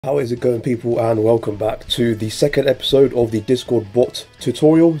How is it going, people, and welcome back to the second episode of the Discord bot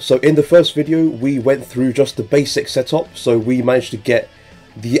tutorial. So in the first video we went through just the basic setup, so we managed to get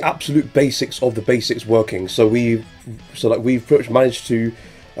the absolute basics of the basics working. So we've pretty much managed to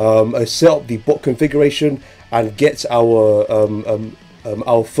set up the bot configuration and get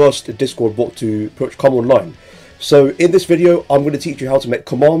our first Discord bot to pretty much come online. So in this video I'm going to teach you how to make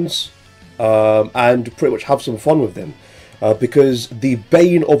commands and pretty much have some fun with them. Because the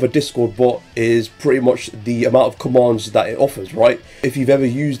bane of a Discord bot is pretty much the amount of commands that it offers, right? If you've ever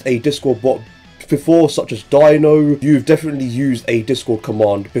used a Discord bot before, such as Dino, you've definitely used a Discord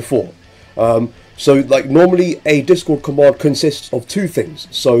command before. So like normally a Discord command consists of two things.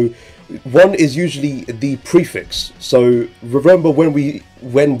 So one is usually the prefix. So remember when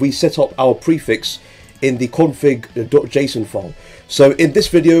we set up our prefix in the config.json file. So in this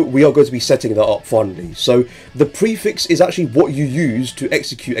video we are going to be setting that up finally. So the prefix is actually what you use to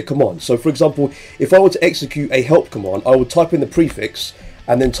execute a command. So for example, if I were to execute a help command, I would type in the prefix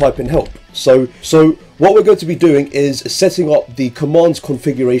and then type in help. So what we're going to be doing is setting up the commands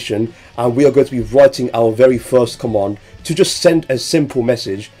configuration, and we are going to be writing our very first command to just send a simple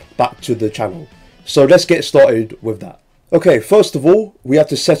message back to the channel. So let's get started with that. Okay, first of all, we have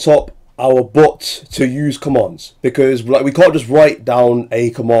to set up our bot to use commands, because like we can't just write down a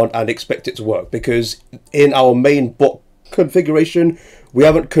command and expect it to work, because in our main bot configuration we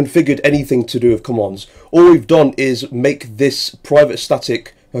haven't configured anything to do with commands. All we've done is make this private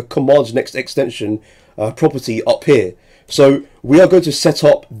static commands next extension property up here. So we are going to set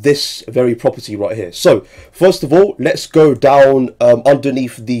up this very property right here. So first of all, let's go down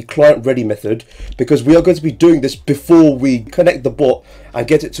underneath the client ready method, because we are going to be doing this before we connect the bot and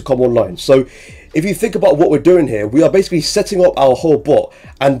get it to come online. So if you think about what we're doing here, we are basically setting up our whole bot,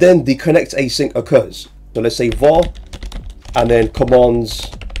 and then the connect async occurs. So let's say var and then commands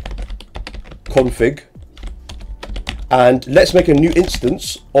config, and let's make a new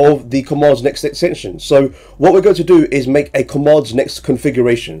instance of the commands next extension. So what we're going to do is make a commands next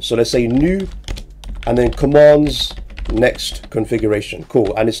configuration. So let's say new and then commands next configuration.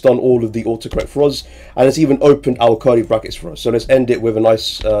 Cool. And it's done all of the autocorrect for us, and it's even opened our curly brackets for us. So let's end it with a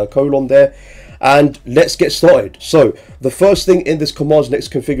nice colon there, and let's get started. So the first thing in this commands next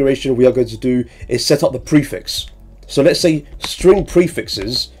configuration we are going to do is set up the prefix. So let's say string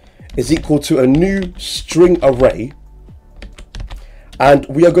prefixes is equal to a new string array, and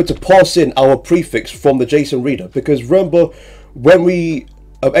we are going to pass in our prefix from the JSON reader, because remember when we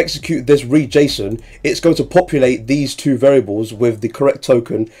execute this read JSON, it's going to populate these two variables with the correct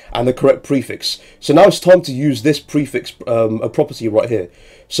token and the correct prefix. So now it's time to use this prefix property right here.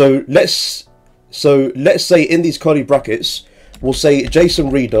 So let's say in these curly brackets we'll say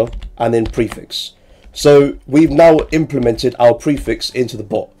JSON reader and then prefix. So we've now implemented our prefix into the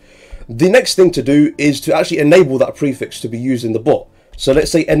bot. The next thing to do is to actually enable that prefix to be used in the bot. So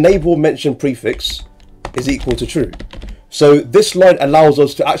let's say enable mention prefix is equal to true. So this line allows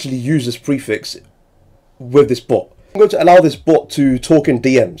us to actually use this prefix with this bot. I'm going to allow this bot to talk in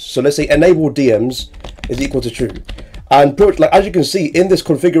DMs. So let's say enable DMs is equal to true. And like as you can see in this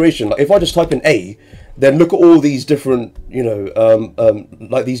configuration, like if I just type in A, then look at all these different,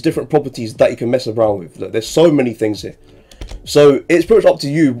 like these different properties that you can mess around with. Look, there's so many things here. So it's pretty much up to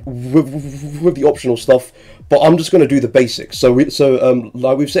you with the optional stuff, but I'm just going to do the basics. So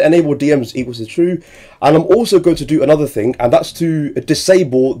like we've set enable DMs equals to true, and I'm also going to do another thing, and that's to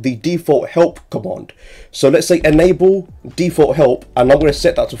disable the default help command. So let's say enable default help, and I'm going to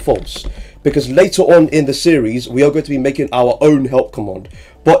set that to false, because later on in the series we are going to be making our own help command.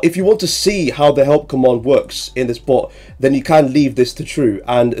 But if you want to see how the help command works in this bot, then you can leave this to true,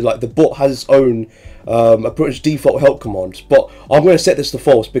 and like the bot has its own approach default help commands. But I'm going to set this to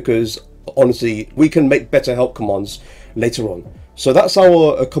false, because honestly we can make better help commands later on. So that's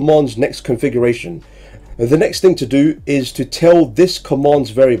our commands next configuration. The next thing to do is to tell this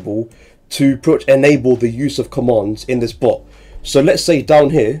commands variable to enable the use of commands in this bot. So let's say down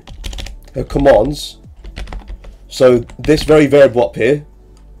here commands, so this very variable up here,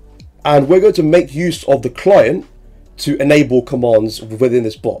 and we're going to make use of the client to enable commands within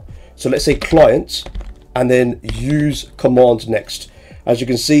this bot. So let's say client and then use commands next. As you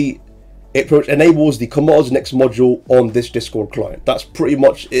can see, it enables the commands next module on this Discord client. That's pretty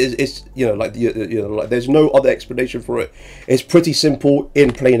much it's like there's no other explanation for it. It's pretty simple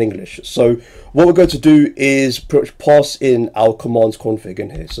in plain English. So what we're going to do is pass in our commands config in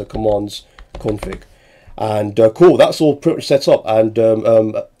here. So commands config, and cool, that's all pretty much set up.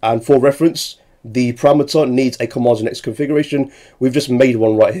 And for reference, the parameter needs a commands next configuration. We've just made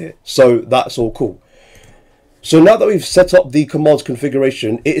one right here, so that's all cool. So now that we've set up the commands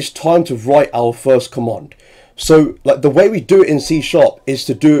configuration, it is time to write our first command. So like the way we do it in C# is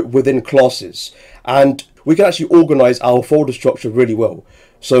to do it within classes, and we can actually organize our folder structure really well.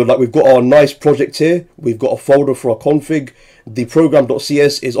 So like we've got our nice project here, we've got a folder for our config, the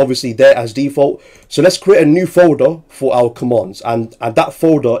program.cs is obviously there as default. So let's create a new folder for our commands, and that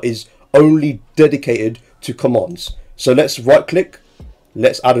folder is only dedicated to commands. So let's right click,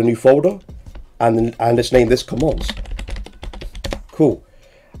 let's add a new folder, and let's name this commands. Cool.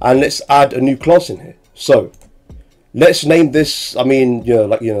 And let's add a new class in here. So let's name this, I mean,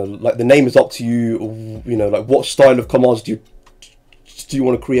 like the name is up to you. Like what style of commands do you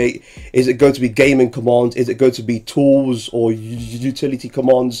want to create? Is it going to be gaming commands? Is it going to be tools or utility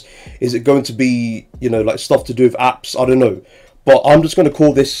commands? Is it going to be, like stuff to do with apps? I don't know. But I'm just going to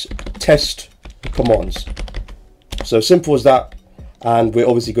call this test commands. So simple as that. And we're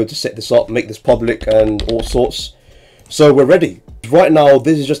obviously going to set this up, make this public and all sorts. So we're ready. Right now,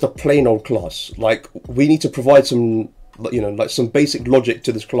 this is just a plain old class. Like we need to provide some, like some basic logic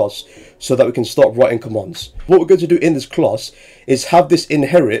to this class so that we can start writing commands. What we're going to do in this class is have this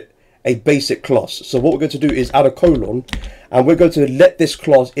inherit a basic class. So what we're going to do is add a colon, and we're going to let this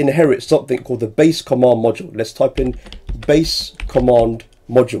class inherit something called the base command module. Let's type in base command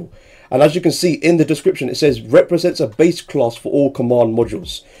module. And as you can see in the description, it says represents a base class for all command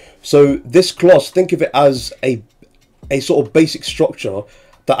modules. So this class, think of it as a sort of basic structure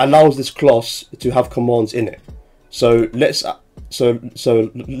that allows this class to have commands in it. So let's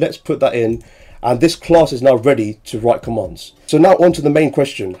put that in, and this class is now ready to write commands. So now on to the main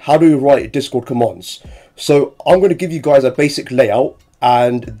question: how do we write Discord commands? So I'm going to give you guys a basic layout,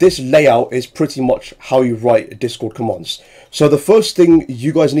 and this layout is pretty much how you write Discord commands. So the first thing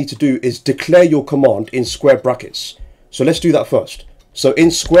you guys need to do is declare your command in square brackets. So let's do that first. So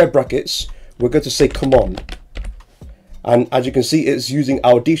in square brackets, we're going to say command. And as you can see, it's using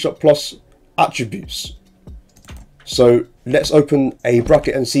our D# plus attributes. So let's open a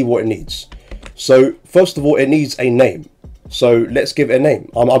bracket and see what it needs. So first of all, it needs a name. So let's give it a name.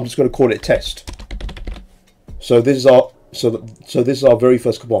 I'm just going to call it test. So this is our this is our very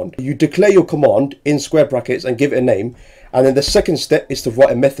first command. You declare your command in square brackets and give it a name, and then the second step is to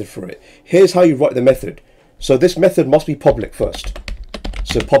write a method for it. Here's how you write the method. So this method must be public first.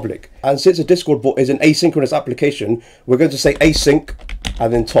 So public. And since a Discord bot is an asynchronous application, we're going to say async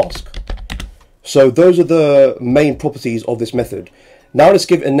and then task. So those are the main properties of this method. Now let's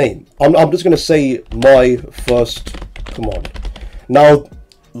give it a name. I'm just going to say my first command. Now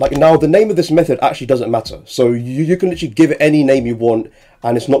the name of this method actually doesn't matter. So you can literally give it any name you want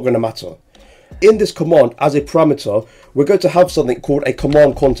and it's not going to matter. In this command, as a parameter, we're going to have something called a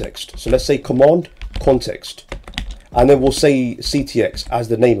command context. So let's say command context. And then we'll say CTX as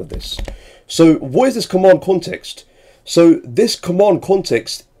the name of this. So what is this command context? So this command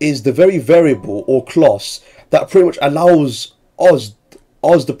context is the very variable or class that pretty much allows us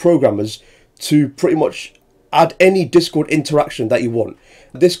the programmers to pretty much add any Discord interaction that you want.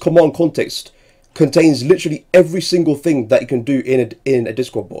 This command context contains literally every single thing that you can do in a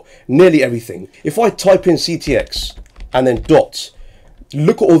Discord bot. Nearly everything. If I type in CTX and then dot,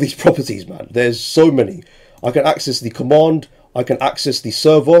 look at all these properties, man. There's so many. I can access the command, I can access the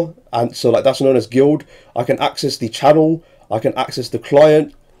server, and so like that's known as guild. I can access the channel, I can access the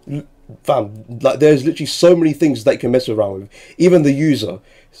client. Fam, like there's literally so many things that you can mess around with. Even the user.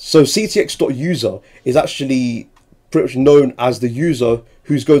 So ctx.user is actually pretty much known as the user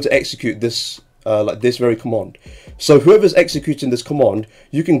who's going to execute this like this very command. So whoever's executing this command,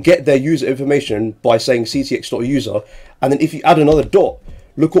 you can get their user information by saying ctx.user, and then if you add another dot,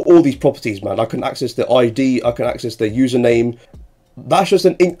 look at all these properties, man. I can access their ID, I can access their username. That's just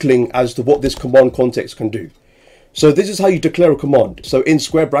an inkling as to what this command context can do. So this is how you declare a command. So in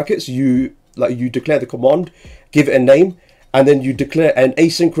square brackets, you declare the command, give it a name, and then you declare an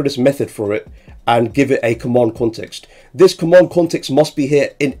asynchronous method for it and give it a command context. This command context must be here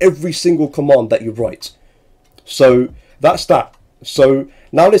in every single command that you write. So that's that. So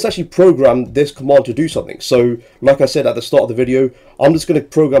now let's actually program this command to do something. So like I said at the start of the video, I'm just going to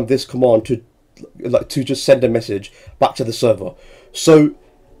program this command to just send a message back to the server. So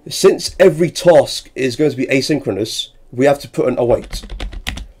since every task is going to be asynchronous, we have to put an await.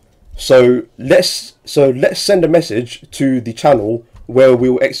 So let's send a message to the channel where we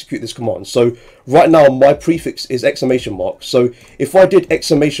will execute this command. So right now my prefix is exclamation mark. So if I did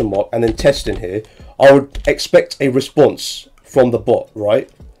exclamation mark and then test in here, I would expect a response from the bot, right?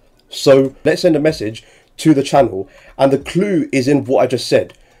 So let's send a message to the channel, and the clue is in what I just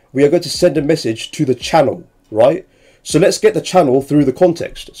said. We are going to send a message to the channel, right? So let's get the channel through the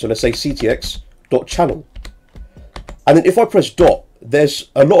context. So let's say ctx.channel. And then if I press dot, there's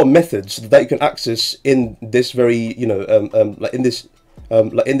a lot of methods that you can access in this very, like in this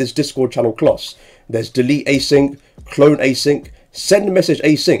Discord channel class. There's delete async, clone async, send message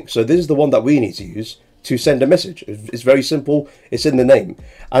async. So this is the one that we need to use to send a message. It's very simple. It's in the name.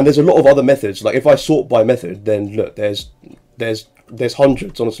 And there's a lot of other methods. Like if I sort by method, then look, there's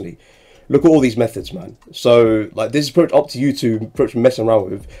hundreds, honestly. Look at all these methods, man. So like this is pretty up to you to mess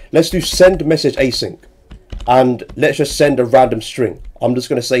around with. Let's do send message async. And let's just send a random string. I'm just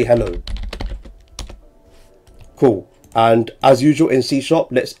going to say hello. Cool. And as usual in C#,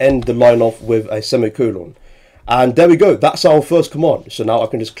 let's end the line off with a semicolon. And there we go. That's our first command. So now I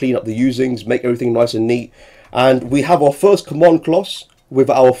can just clean up the usings, make everything nice and neat. And we have our first command class with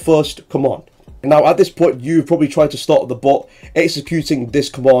our first command. Now at this point, you've probably tried to start the bot executing this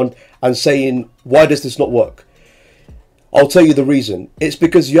command and saying, why does this not work? I'll tell you the reason. It's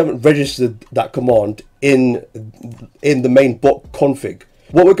because you haven't registered that command in the main bot config.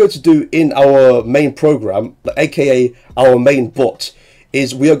 What we're going to do in our main program, aka our main bot,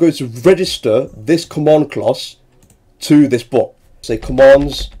 is we are going to register this command class to this bot. Say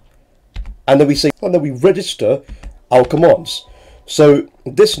commands, and then we register our commands. So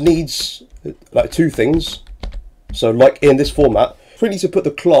this needs like two things. So like in this format, we need to put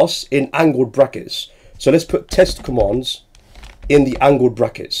the class in angled brackets. So let's put test commands in the angled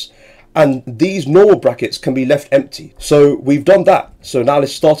brackets. And these normal brackets can be left empty. So we've done that. So now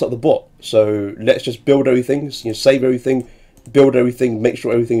let's start up the bot. So let's just build everything, save everything, build everything, make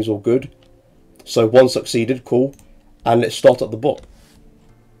sure everything's all good. So one succeeded, cool. And let's start up the bot.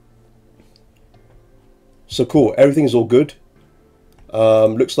 So cool, everything's all good.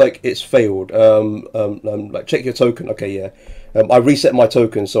 Looks like it's failed. Like check your token. Okay, yeah. I reset my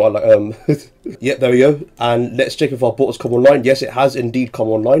token, so I like yeah, there we go. And let's check if our bot has come online. Yes, it has indeed come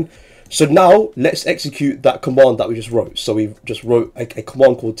online. So now let's execute that command that we just wrote. So we just wrote a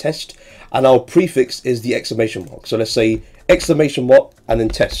command called test, and our prefix is the exclamation mark. So let's say exclamation mark and then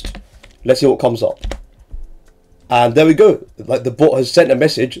test. Let's see what comes up. And there we go. Like the bot has sent a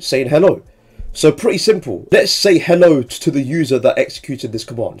message saying hello. So pretty simple. Let's say hello to the user that executed this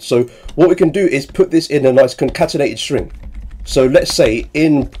command. So what we can do is put this in a nice concatenated string. So let's say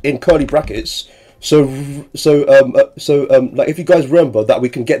in curly brackets. So like if you guys remember that we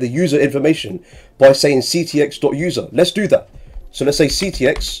can get the user information by saying ctx.user. Let's do that. So let's say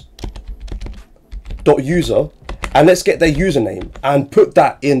ctx.user and let's get their username and put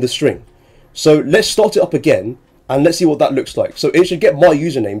that in the string. So let's start it up again. And let's see what that looks like. So it should get my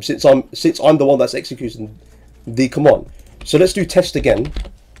username since I'm the one that's executing the command. So let's do test again.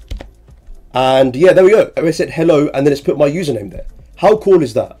 And yeah, there we go. I said hello and then it's put my username there. How cool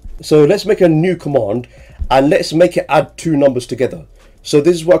is that? So let's make a new command and let's make it add two numbers together. So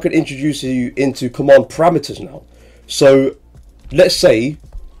this is what I could introduce you into command parameters now. So let's say,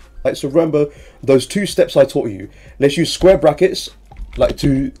 like, so remember those two steps I taught you. Let's use square brackets like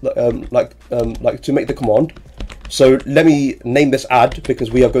to make the command. So let me name this add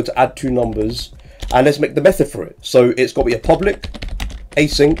because we are going to add two numbers, and let's make the method for it. So it's got to be a public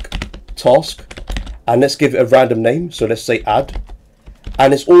async task, and let's give it a random name. So let's say add,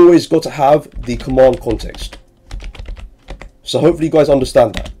 and it's always got to have the command context. So hopefully you guys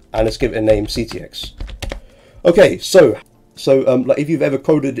understand that, and let's give it a name ctx. Okay, so like if you've ever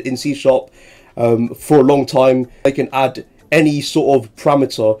coded in C# for a long time, they can add any sort of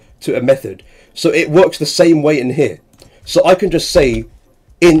parameter to a method. So it works the same way in here. So I can just say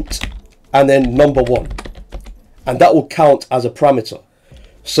int and then number 1, and that will count as a parameter.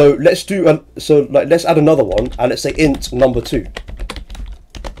 So let's do let's add another one and let's say int number 2.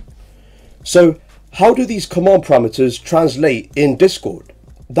 So how do these command parameters translate in Discord?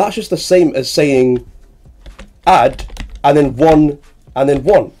 That's just the same as saying add and then 1 and then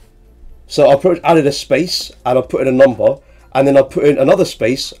 1. So I added a space and I put in a number, and then I put in another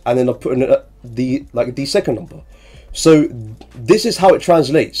space, and then I put in the second number. So this is how it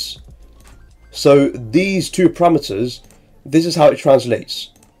translates. So these two parameters, this is how it translates.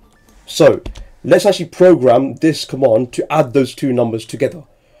 So let's actually program this command to add those two numbers together.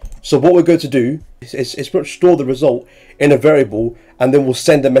 So what we're going to do is store the result in a variable, and then we'll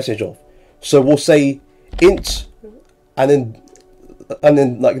send a message off. So we'll say int, and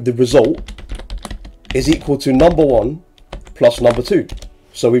then like the result is equal to number 1 plus number 2.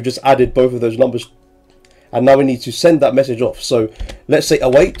 So we've just added both of those numbers, and now we need to send that message off. So let's say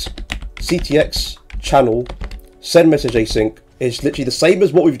await ctx channel send message async. It's literally the same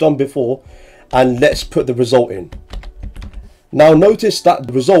as what we've done before, and let's put the result in. Now notice that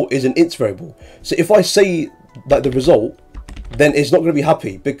the result is an int variable. So if I say like the result, then it's not going to be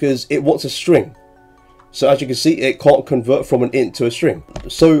happy because it wants a string. So as you can see, it can't convert from an int to a string.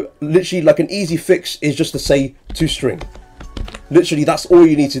 So literally, like, an easy fix is just to say to string. Literally, that's all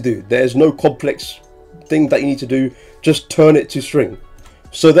you need to do. There's no complex thing that you need to do. Just turn it to string.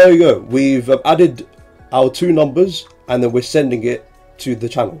 So there you go. We've added our two numbers, and then we're sending it to the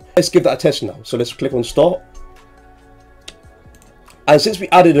channel. Let's give that a test now. So let's click on start. And since we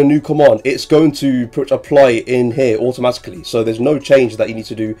added a new command, it's going to apply in here automatically. So there's no change that you need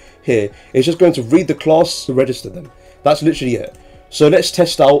to do here. It's just going to read the class to register them. That's literally it. So let's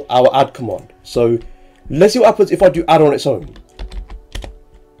test out our add command. So let's see what happens if I do add on its own.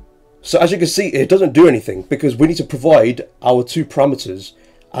 So as you can see, it doesn't do anything because we need to provide our two parameters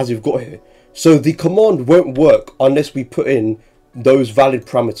as we've got here. So the command won't work unless we put in those valid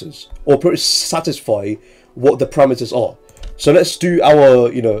parameters or satisfy what the parameters are. So let's do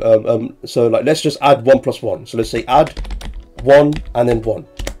our, so like let's just add 1 plus 1. So let's say add 1 and then 1.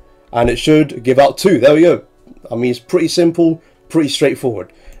 And it should give out 2. There we go. I mean, it's pretty simple, pretty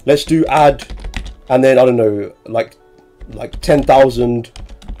straightforward. Let's do add and then, I don't know, like 10,000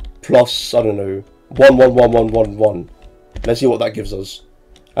 plus, I don't know, 11111. Let's see what that gives us.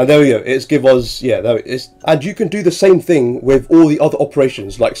 And there we go, it's give us, yeah, there it is. And you can do the same thing with all the other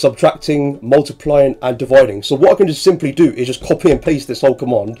operations like subtracting, multiplying and dividing. So what I can just simply do is just copy and paste this whole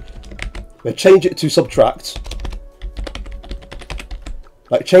command, but change it to subtract,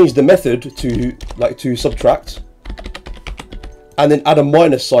 like change the method to subtract, and then add a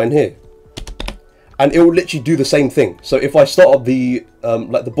minus sign here. And it will literally do the same thing. So if I start up the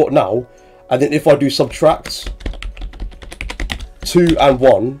the bot now, and then if I do subtract 2 and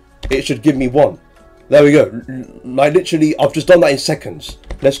 1, it should give me 1. There we go. Like literally, I've just done that in seconds.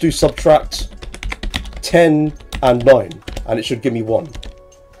 Let's do subtract 10 and 9, and it should give me 1.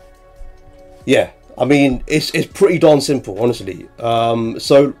 Yeah, I mean, it's pretty darn simple, honestly.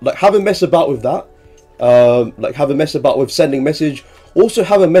 So like, have a mess about with that. Like, have a mess about with sending message. Also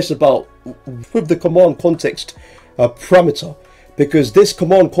have a mess about with the command context parameter, because this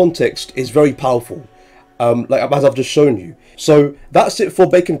command context is very powerful, like as I've just shown you. So that's it for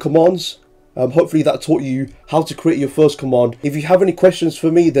making commands. Hopefully that taught you how to create your first command. If you have any questions for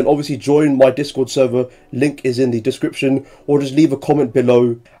me, then obviously join my Discord server. Link is in the description, or just leave a comment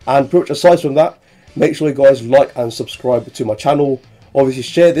below. And pretty much aside from that, make sure you guys like and subscribe to my channel. Obviously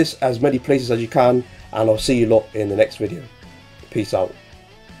share this as many places as you can, and I'll see you lot in the next video. Peace out.